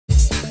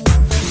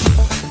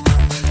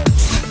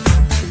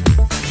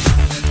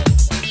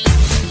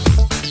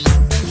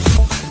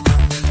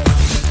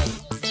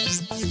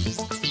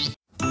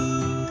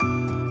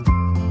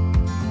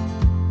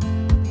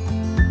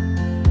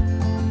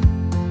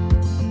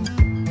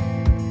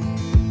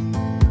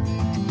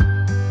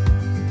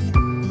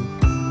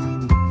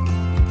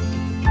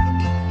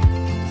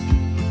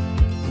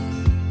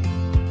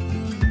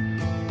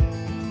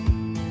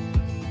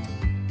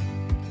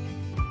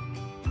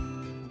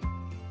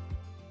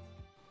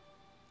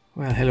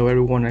Well, hello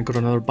everyone, I got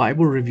another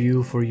Bible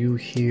review for you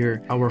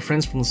here. Our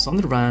friends from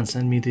Zondervan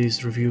sent me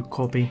this review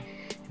copy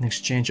in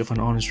exchange of an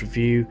honest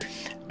review,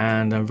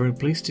 and I'm very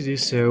pleased to do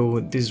so.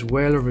 This is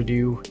well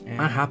overdue,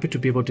 and I'm happy to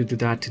be able to do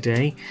that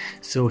today.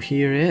 So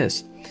here it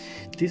is.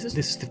 This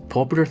is the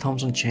popular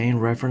Thompson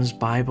Chain-Reference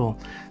Bible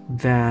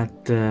that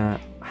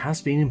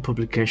has been in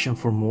publication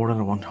for more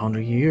than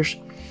 100 years.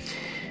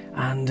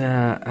 And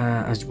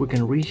as we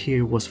can read here,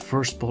 it was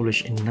first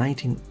published in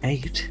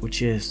 1908,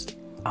 which is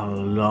a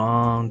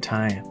long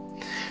time.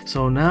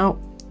 So now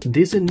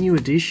this new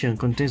edition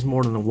contains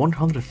more than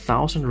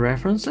 100,000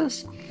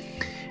 references,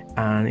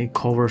 and it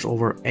covers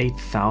over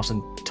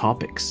 8,000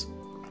 topics,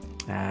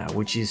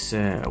 which is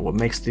what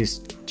makes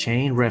this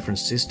chain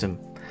reference system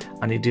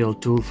an ideal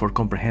tool for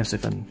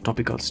comprehensive and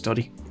topical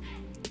study.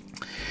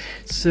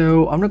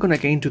 So I'm not going to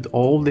get into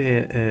all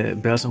the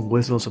bells and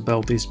whistles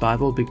about this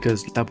Bible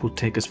because that would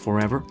take us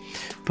forever,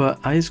 but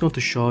I'm just going to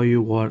show you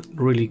what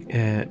really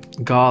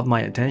got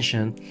my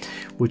attention,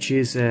 which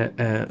is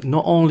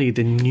not only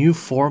the new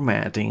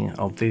formatting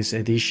of this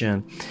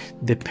edition,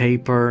 the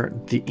paper,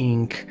 the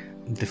ink,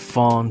 the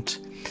font.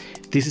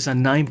 This is a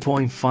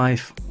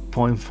 9.5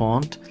 point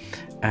font,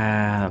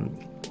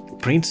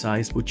 print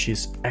size, which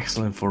is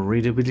excellent for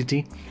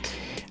readability.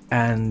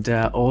 And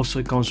also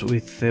it comes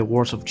with the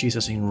words of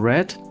Jesus in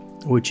red,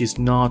 which is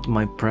not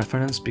my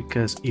preference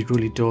because it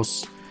really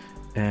does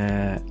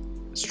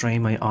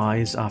strain my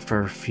eyes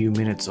after a few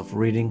minutes of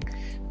reading.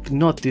 But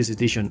not this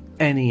edition,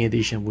 any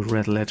edition with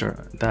red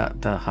letter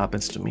that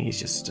happens to me. It's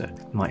just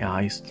my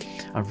eyes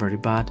are very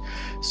bad,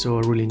 so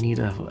I really need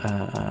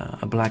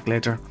a black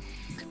letter.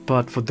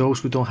 But for those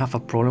who don't have a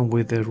problem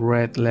with the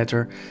red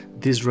letter,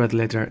 this red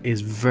letter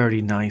is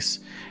very nice,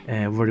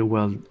 very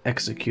well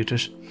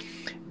executed.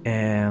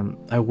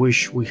 I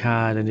wish we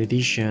had an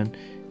edition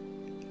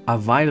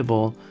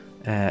available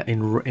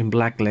in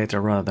black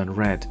letter rather than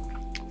red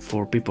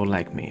for people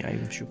like me.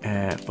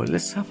 But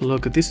let's have a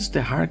look. This is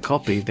the hard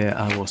copy that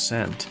I was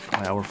sent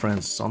by our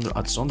friends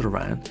at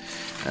Zondervan.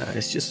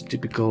 It's just a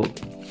typical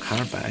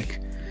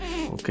hardback.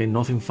 Okay,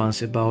 nothing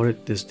fancy about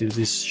it. There's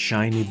this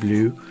shiny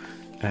blue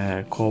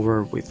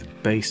cover with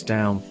base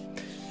down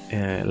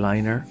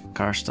liner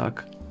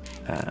cardstock,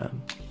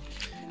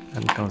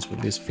 and it comes with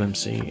this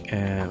flimsy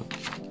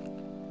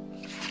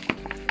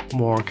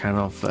more kind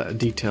of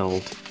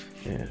detailed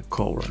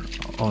cover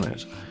on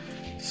it.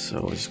 So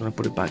I'm just gonna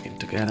put it back in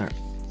together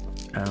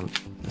and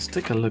let's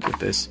take a look at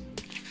this.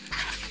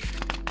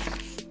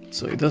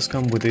 So it does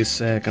come with this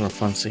kind of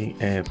fancy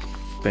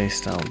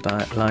base down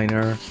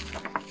liner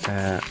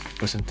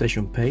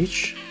presentation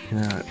page in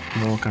a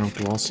more kind of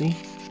glossy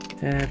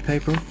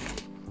paper.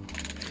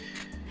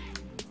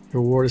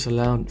 Your word is a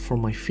lamp for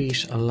my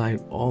feet, a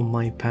light on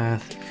my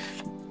path.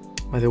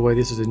 By the way,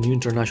 this is a new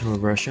international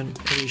version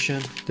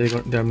edition.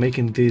 They're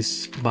making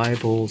these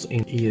Bibles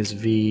in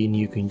ESV,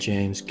 New King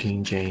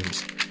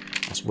James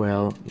as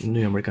well,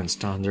 New American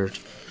Standard.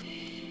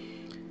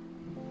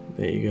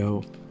 There you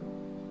go.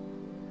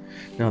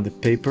 Now the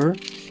paper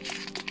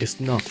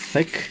is not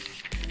thick,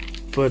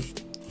 but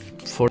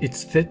for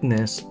its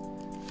thickness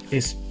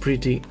is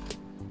pretty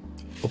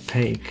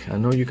opaque. I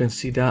know you can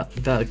see that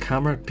the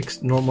camera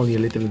picks normally a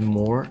little bit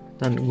more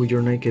than with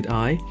your naked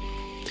eye.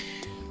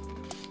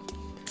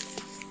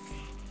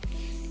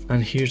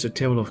 And here's the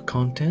table of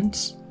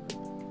contents: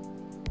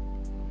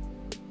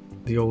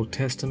 the Old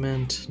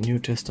Testament, New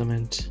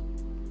Testament,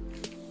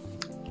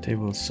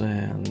 tables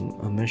and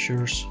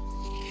measures,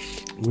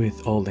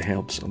 with all the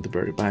helps on the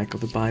very back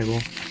of the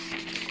Bible.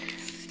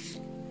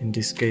 In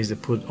this case, they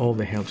put all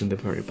the helps in the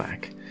very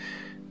back.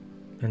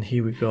 And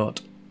here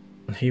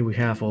we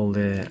have all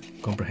the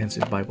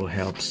comprehensive Bible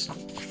helps,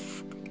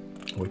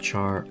 which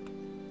are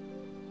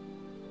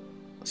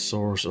a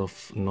source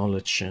of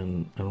knowledge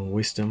and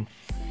wisdom,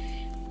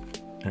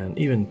 and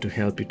even to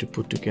help you to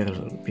put together,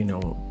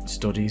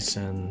 studies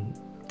and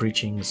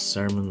preachings,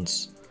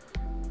 sermons,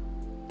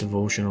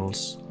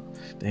 devotionals.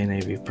 The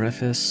NIV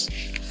preface,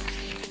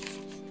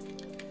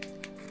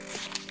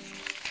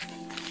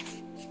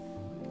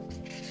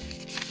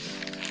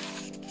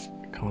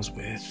 comes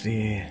with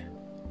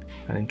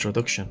an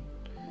introduction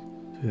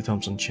to the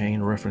Thompson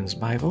Chain-Reference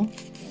Bible,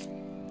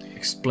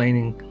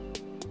 explaining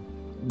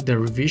the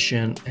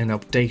revision and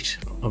update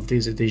of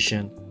this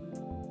edition.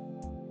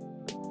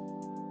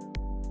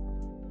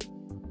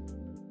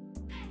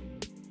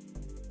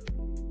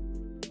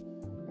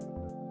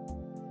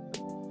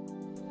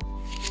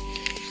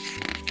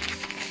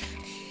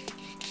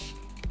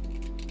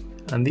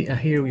 And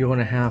here you're going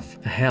to have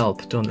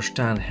help to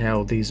understand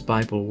how this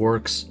Bible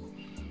works,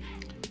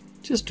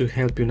 just to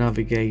help you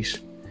navigate.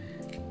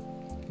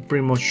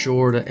 Pretty much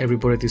sure that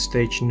everybody at this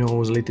stage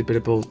knows a little bit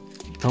about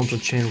Thompson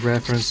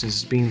Chain-Reference.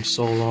 It's been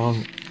so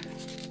long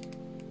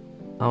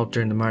out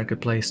there in the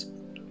marketplace.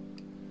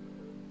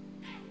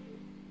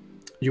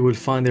 You will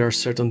find there are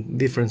certain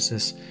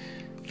differences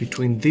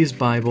between this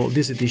Bible,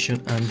 this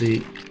edition, and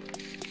the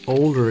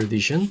older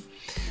edition.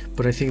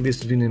 But I think this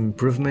has been an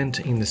improvement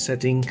in the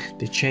setting.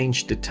 They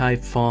changed the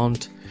type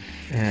font,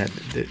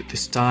 the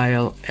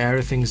style,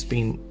 everything's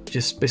been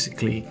just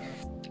basically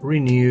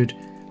renewed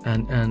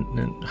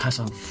and has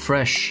a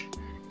fresh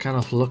kind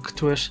of look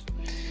to it.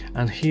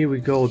 And here we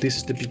go, this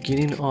is the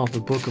beginning of the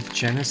book of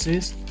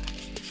Genesis.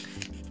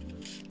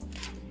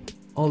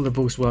 All the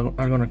books are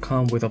gonna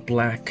come with a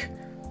black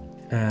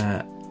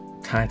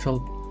title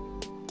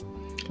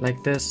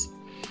like this,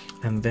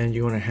 and then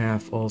you're gonna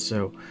have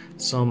also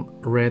some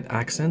red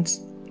accents,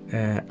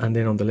 and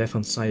then on the left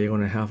hand side you're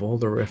gonna have all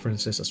the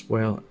references as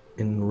well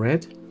in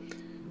red.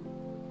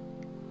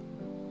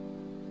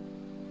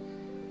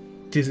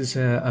 This is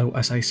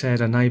as I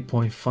said, a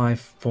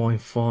 9.5 point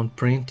font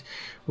print,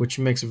 which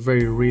makes it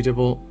very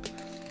readable.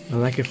 I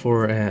like it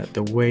for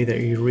the way that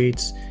it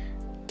reads.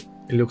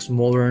 It looks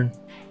modern,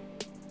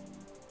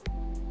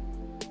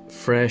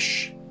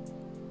 fresh.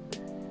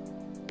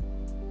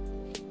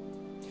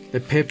 The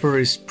paper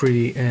is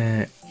pretty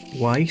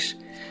white,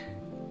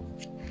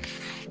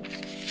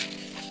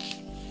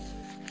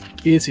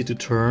 easy to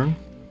turn.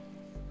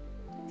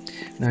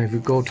 Now if you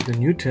go to the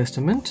New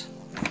Testament,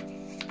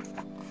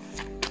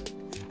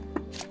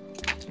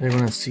 you're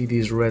gonna see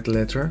this red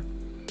letter,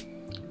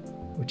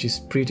 which is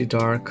pretty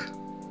dark,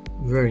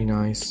 very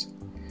nice,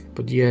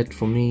 but yet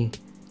for me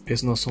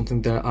it's not something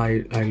that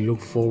I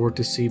look forward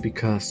to see,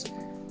 because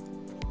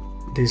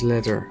this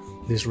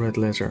red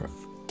letter,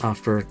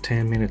 after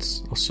 10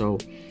 minutes or so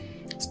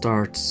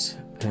starts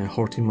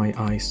hurting my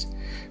eyes.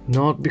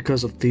 Not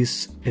because of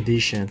this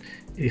edition,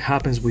 it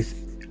happens with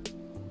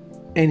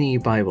any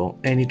Bible,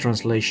 any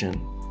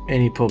translation,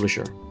 any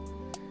publisher.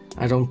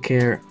 I don't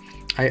care.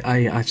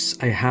 I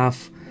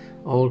have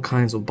all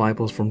kinds of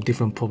Bibles from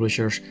different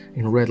publishers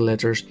in red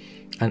letters,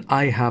 and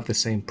I have the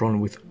same problem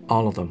with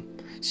all of them.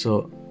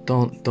 So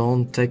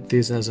don't take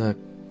this as a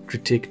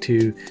critique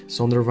to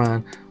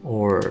Zondervan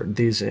or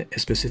this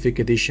specific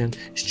edition.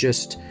 It's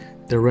just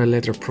the red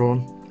letter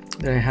problem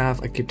that I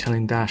have. I keep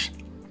telling that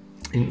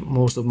in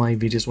most of my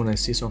videos when I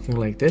see something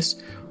like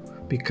this,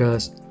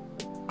 because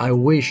I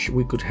wish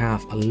we could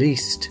have at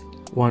least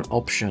one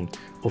option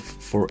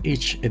for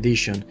each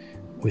edition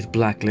with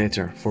black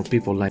letter for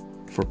people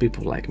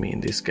like me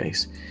in this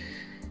case.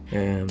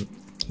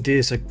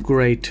 This is a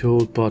great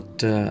tool,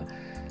 but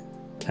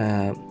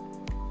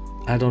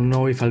I don't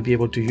know if I'll be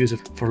able to use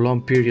it for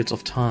long periods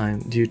of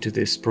time due to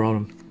this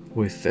problem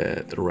with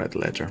the red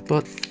letter.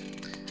 But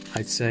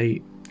I'd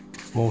say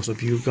most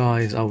of you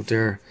guys out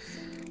there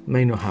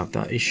may not have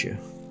that issue,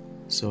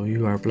 so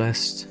you are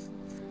blessed.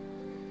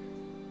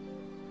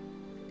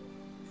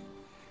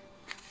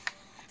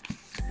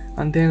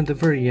 And then at the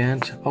very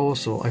end,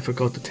 also I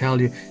forgot to tell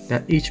you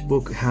that each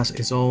book has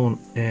its own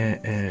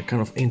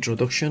kind of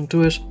introduction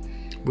to it,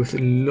 with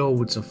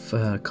loads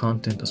of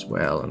content as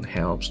well, and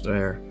helps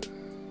there.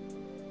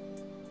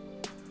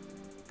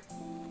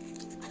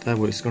 That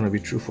was going to be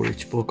true for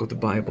each book of the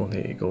Bible.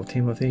 There you go,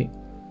 Timothy,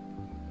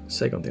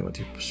 2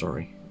 Timothy,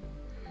 sorry.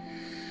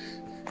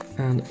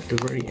 And at the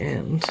very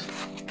end,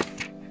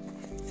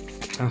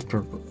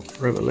 after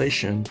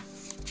Revelation,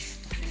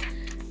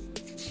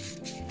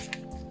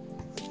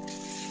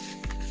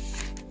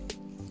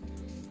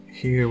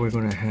 here we're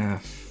going to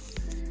have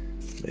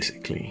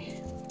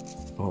basically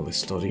all the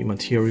study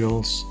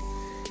materials.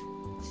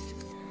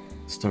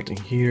 Starting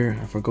here,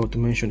 I forgot to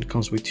mention it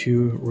comes with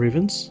 2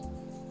 ribbons.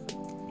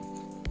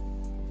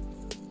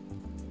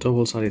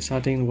 Double-sided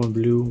satin, one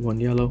blue, one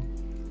yellow.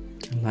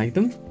 I like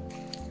them.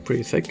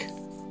 Pretty thick,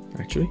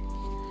 actually.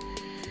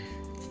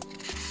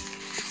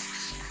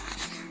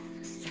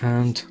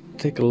 And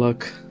take a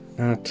look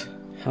at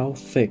how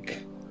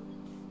thick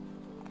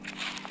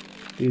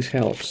these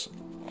helps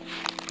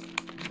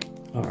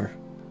are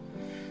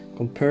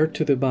compared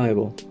to the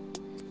Bible.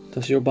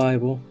 That's your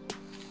Bible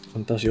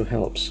and that's your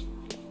helps.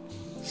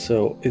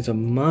 So it's a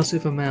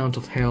massive amount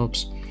of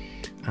helps,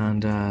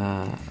 and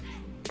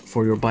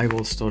for your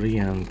Bible study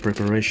and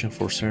preparation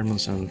for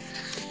sermons and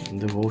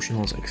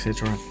devotionals,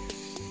 etc.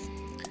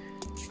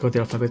 Got the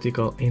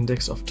alphabetical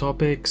index of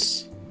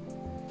topics,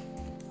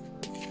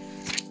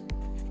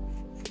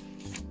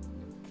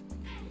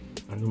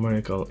 a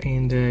numerical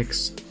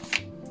index,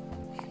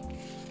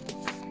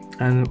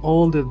 and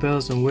all the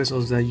bells and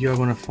whistles that you're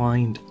gonna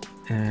find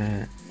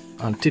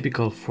are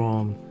typical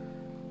from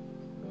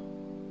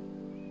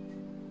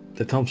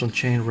the Thompson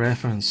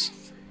Chain-Reference.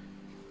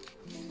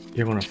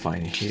 You're gonna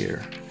find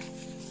here.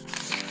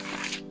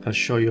 I'll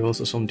show you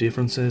also some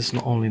differences,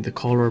 not only in the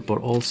color but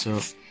also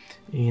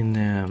in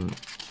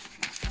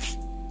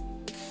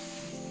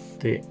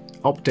the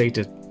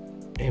updated,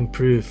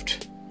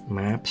 improved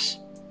maps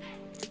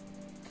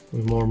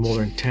with more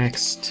modern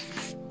text.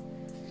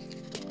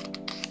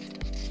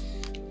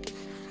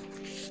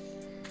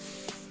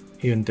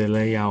 Even the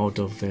layout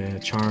of the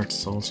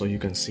charts, also you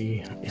can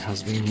see it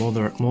has been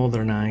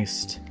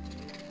modernized.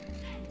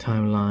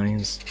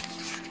 Timelines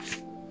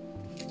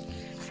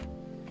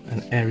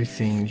and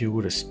everything you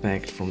would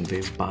expect from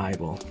this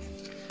Bible.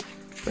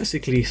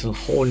 Basically it's a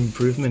whole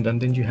improvement.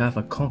 And then you have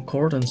a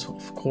concordance,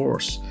 of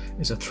course.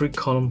 It's a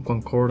 3-column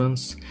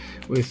concordance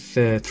with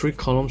 3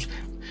 columns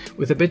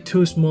with a bit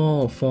too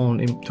small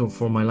font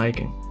for my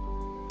liking.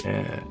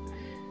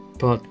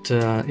 but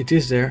it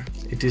is there.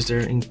 It is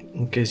there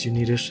in case you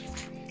need it.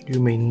 You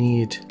may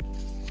need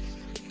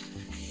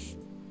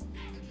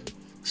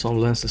some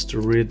lenses to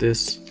read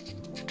this.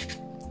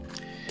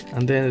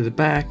 And then at the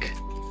back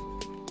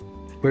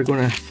we're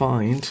gonna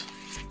find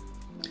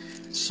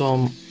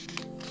some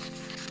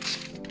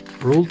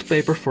ruled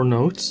paper for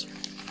notes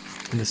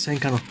in the same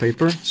kind of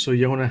paper, so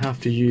you're gonna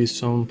have to use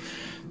some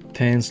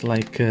pens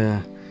like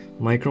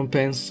micron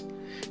pens,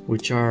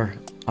 which are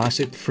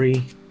acid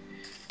free,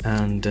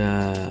 and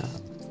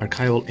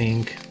archival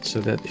ink,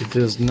 so that it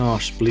does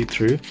not bleed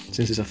through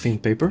since it's a thin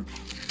paper.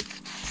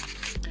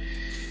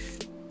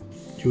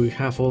 You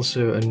have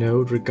also a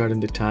note regarding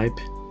the type,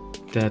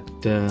 that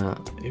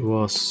it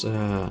was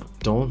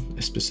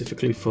done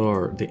specifically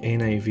for the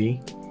NIV,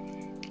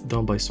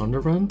 done by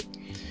Zondervan.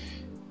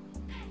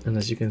 And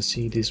as you can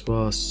see, this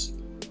was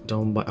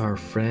done by our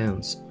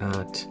friends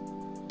at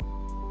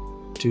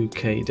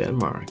 2K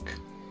Denmark.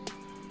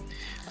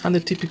 And the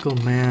typical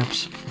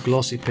maps,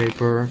 glossy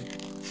paper,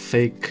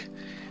 thick,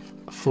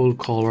 full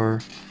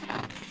color,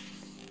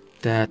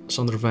 that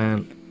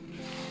Zondervan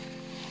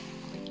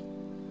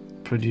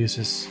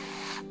produces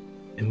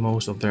in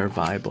most of their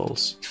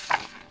Bibles.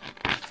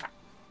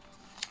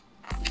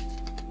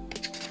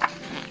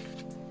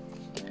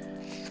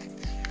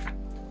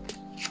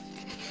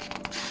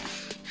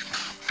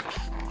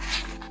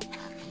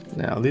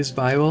 Now this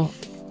Bible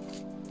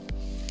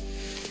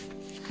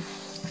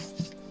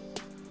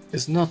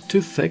is not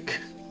too thick,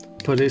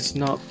 but it's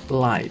not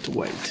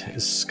lightweight.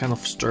 It's kind of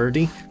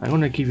sturdy. I'm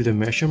gonna give you the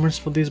measurements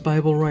for this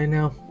Bible right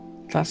now.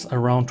 That's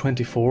around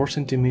 24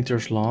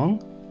 centimeters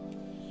long,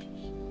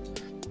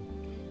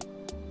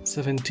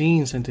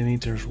 17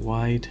 centimeters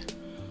wide,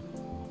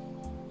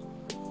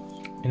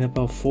 and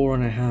about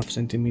 4.5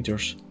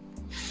 centimeters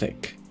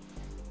thick.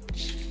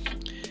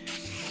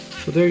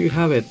 So there you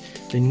have it.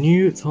 The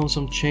new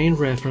Thompson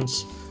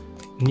Chain-Reference,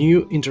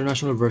 new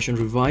international version,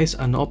 revised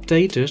and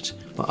updated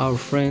by our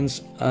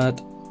friends at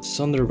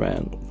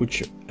Zondervan,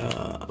 which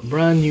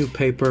brand new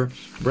paper,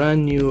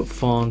 brand new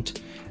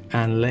font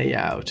and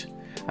layout.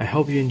 I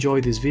hope you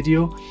enjoyed this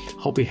video,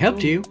 hope it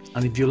helped you,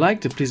 and if you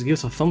liked it, please give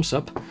us a thumbs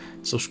up,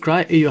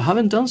 subscribe if you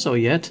haven't done so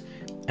yet,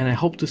 and I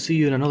hope to see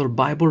you in another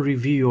Bible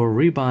review or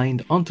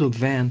rebind. Until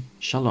then,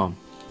 shalom.